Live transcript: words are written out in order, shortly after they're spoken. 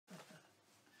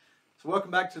So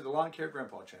welcome back to the Lawn Care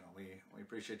Grandpa channel. We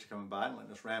appreciate you coming by and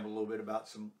letting us ramble a little bit about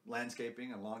some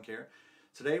landscaping and lawn care.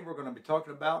 Today we're going to be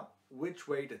talking about which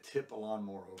way to tip a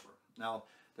lawnmower over. Now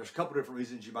there's a couple different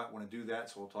reasons you might want to do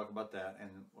that, so we'll talk about that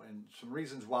and some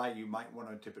reasons why you might want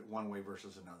to tip it one way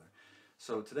versus another.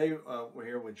 So today we're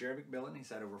here with Jerry McMillan. He's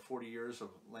had over 40 years of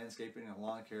landscaping and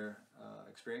lawn care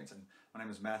experience, and my name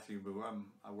is Matthew Boo.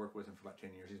 I work with him for about 10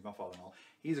 years. He's my father-in-law.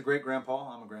 He's a great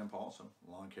grandpa. I'm a grandpa, so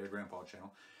Lawn Care Grandpa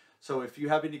channel. So if you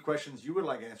have any questions you would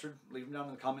like answered, leave them down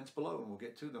in the comments below and we'll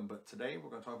get to them. But today we're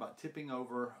going to talk about tipping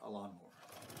over a lawnmower.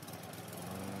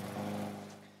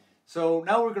 So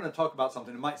now we're going to talk about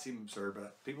something that might seem absurd,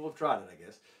 but people have tried it, I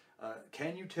guess.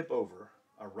 Can you tip over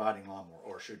a riding lawnmower,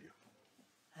 or should you?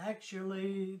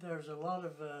 Actually, there's a lot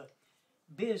of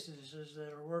businesses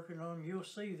that are working on. You'll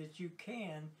see that you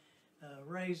can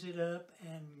raise it up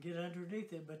and get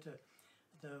underneath it, but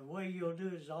the way you'll do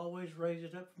it is always raise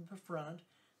it up from the front.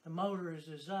 The motor is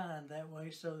designed that way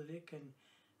so that it can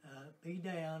be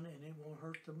down and it won't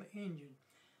hurt the engine.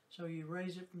 So you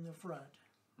raise it from the front.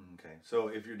 Okay, so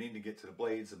if you need to get to the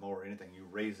blades, the mower, or anything, you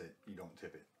raise it, you don't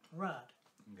tip it. Right.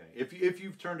 Okay. If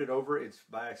you've turned it over, it's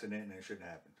by accident and it shouldn't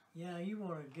happen. Yeah, you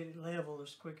want to get it level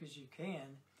as quick as you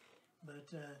can,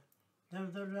 but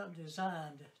they're not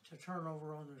designed to turn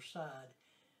over on their side.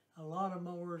 A lot of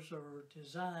mowers are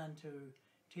designed to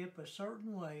tip a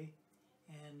certain way,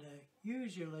 and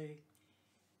usually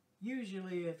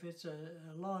if it's a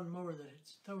lawn mower that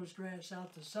throws grass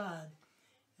out the side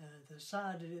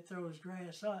that it throws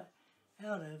grass out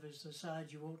of is the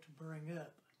side you want to bring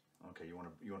up. Okay, you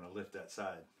want to lift that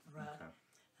side. Right. Okay.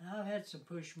 And I've had some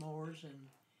push mowers, and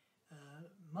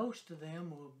most of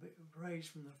them will be raised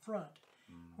from the front.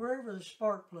 Wherever the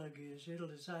spark plug is,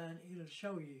 it'll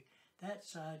show you that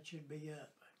side should be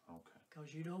up. Okay.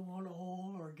 Because you don't want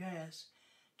oil or gas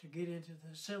to get into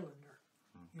the cylinder.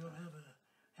 Okay. You'll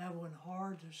have one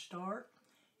hard to start.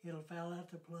 It'll foul out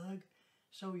the plug.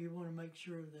 So you want to make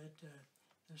sure that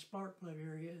the spark plug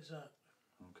area is up.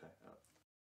 Okay.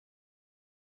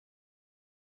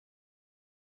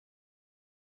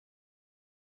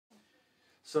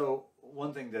 So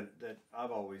one thing that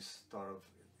I've always thought of,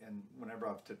 and whenever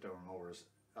I've tipped over mowers,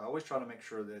 I always try to make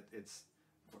sure that it's,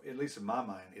 at least in my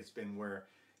mind, it's been where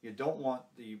you don't want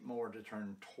the mower to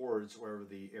turn towards wherever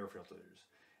the air filter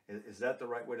is. Is that the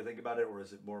right way to think about it, or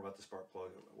is it more about the spark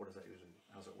plug? What does that usually,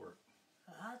 how's it work?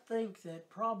 I think that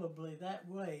probably that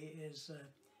way is,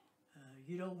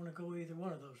 you don't want to go either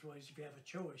one of those ways if you have a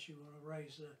choice. You want to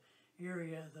raise the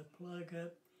area of the plug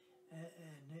up,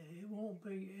 and it won't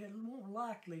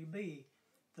likely be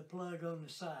the plug on the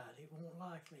side. It won't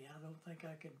likely. I don't think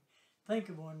I can think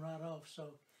of one right off.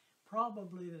 So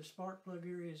probably the spark plug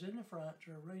area is in the front,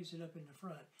 or raise it up in the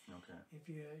front. Okay.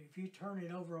 If you turn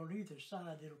it over on either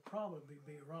side, it'll probably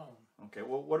be wrong. Okay.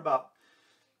 Well, what about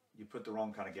you put the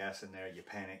wrong kind of gas in there, you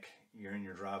panic, you're in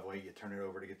your driveway, you turn it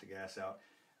over to get the gas out.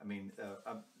 I mean,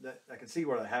 I can see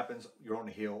where that happens. You're on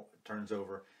the hill, it turns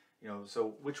over. You know,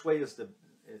 so which way is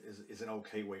an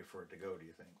okay way for it to go, do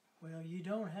you think? Well, you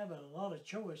don't have a lot of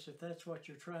choice if that's what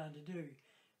you're trying to do.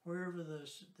 Wherever the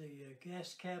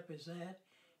gas cap is at,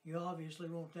 you obviously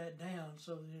want that down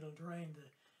so that it'll drain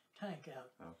the tank out.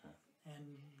 Okay. And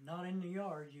not in the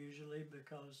yard usually,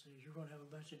 because you're going to have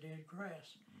a bunch of dead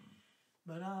grass.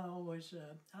 But I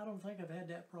don't think I've had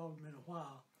that problem in a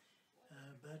while.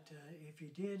 But if you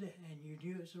did and you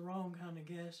used the wrong kind of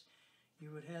gas,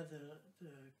 you would have the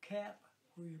cap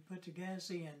where you put the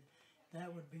gas in,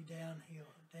 that would be down.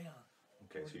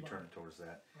 Okay, so you turn it towards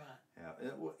that. Right.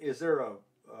 Yeah. Is there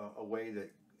a way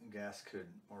that gas could,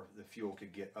 or the fuel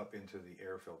could get up into the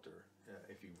air filter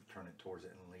if you turn it towards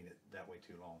it and lean it that way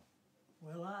too long?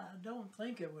 Well, I don't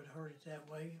think it would hurt it that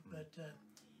way, but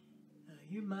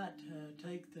you might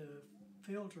take the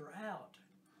filter out.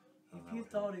 If you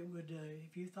thought it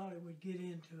would get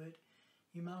into it,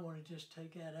 you might want to just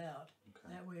take that out.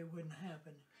 Okay. That way it wouldn't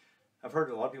happen. I've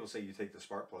heard a lot of people say you take the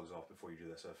spark plugs off before you do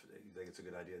that stuff. You think it's a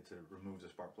good idea to remove the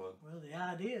spark plug? Well, the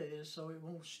idea is so it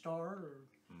won't start or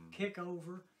kick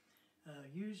over.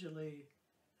 Usually,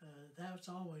 that's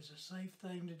always a safe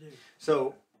thing to do.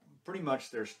 So, pretty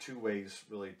much there's two ways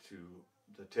really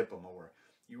to tip a mower.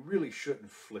 You really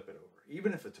shouldn't flip it over,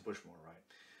 even if it's a push mower, right?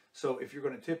 So if you're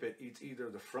going to tip it, it's either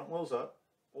the front wheels up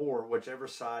or whichever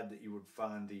side that you would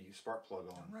find the spark plug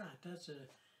on. Right,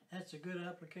 that's a good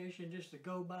application just to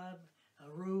go by, a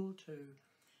rule to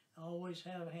always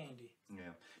have handy.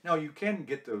 Yeah. Now you can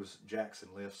get those jacks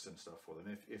and lifts and stuff for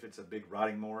them. If it's a big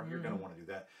riding mower, you're going to want to do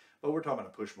that. But we're talking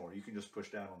about a push mower. You can just push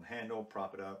down on the handle,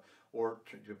 prop it up, or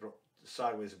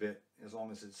sideways a bit, as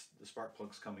long as the spark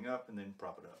plug's coming up, and then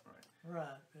prop it up, right? Right.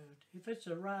 If it's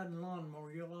a riding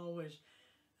lawnmower, you'll always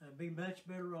be much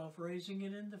better off raising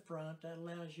it in the front. That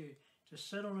allows you to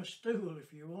sit on a stool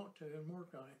if you want to and work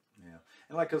on it. Yeah,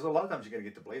 and like, because a lot of times you got to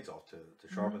get the blades off to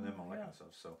sharpen them, all that kind of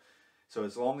stuff. So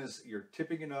as long as you're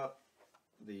tipping it up,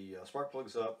 the spark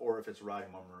plug's up, or if it's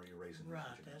riding lawnmower, you're raising it. Right,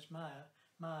 that's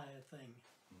my thing.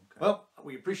 Okay. Well,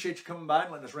 we appreciate you coming by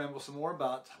and letting us ramble some more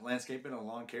about landscaping and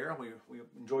lawn care. We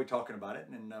enjoy talking about it,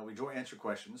 and we enjoy answering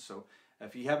questions. So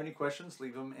if you have any questions,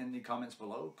 leave them in the comments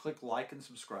below. Click like and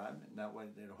subscribe, and that way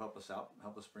it'll help us out,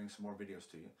 help us bring some more videos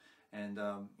to you. And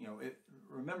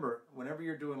remember, whenever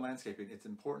you're doing landscaping, it's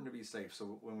important to be safe.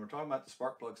 So when we're talking about the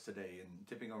spark plugs today and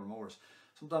tipping over mowers,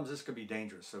 sometimes this can be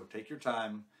dangerous. So take your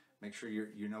time, make sure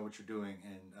you know what you're doing,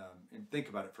 and think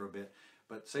about it for a bit.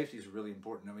 But safety is really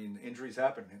important. I mean, injuries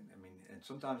happen. And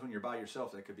sometimes when you're by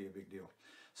yourself, that could be a big deal.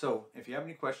 So if you have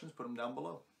any questions, put them down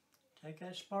below. Take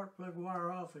that spark plug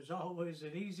wire off is always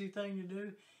an easy thing to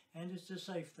do, and it's a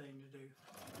safe thing to do.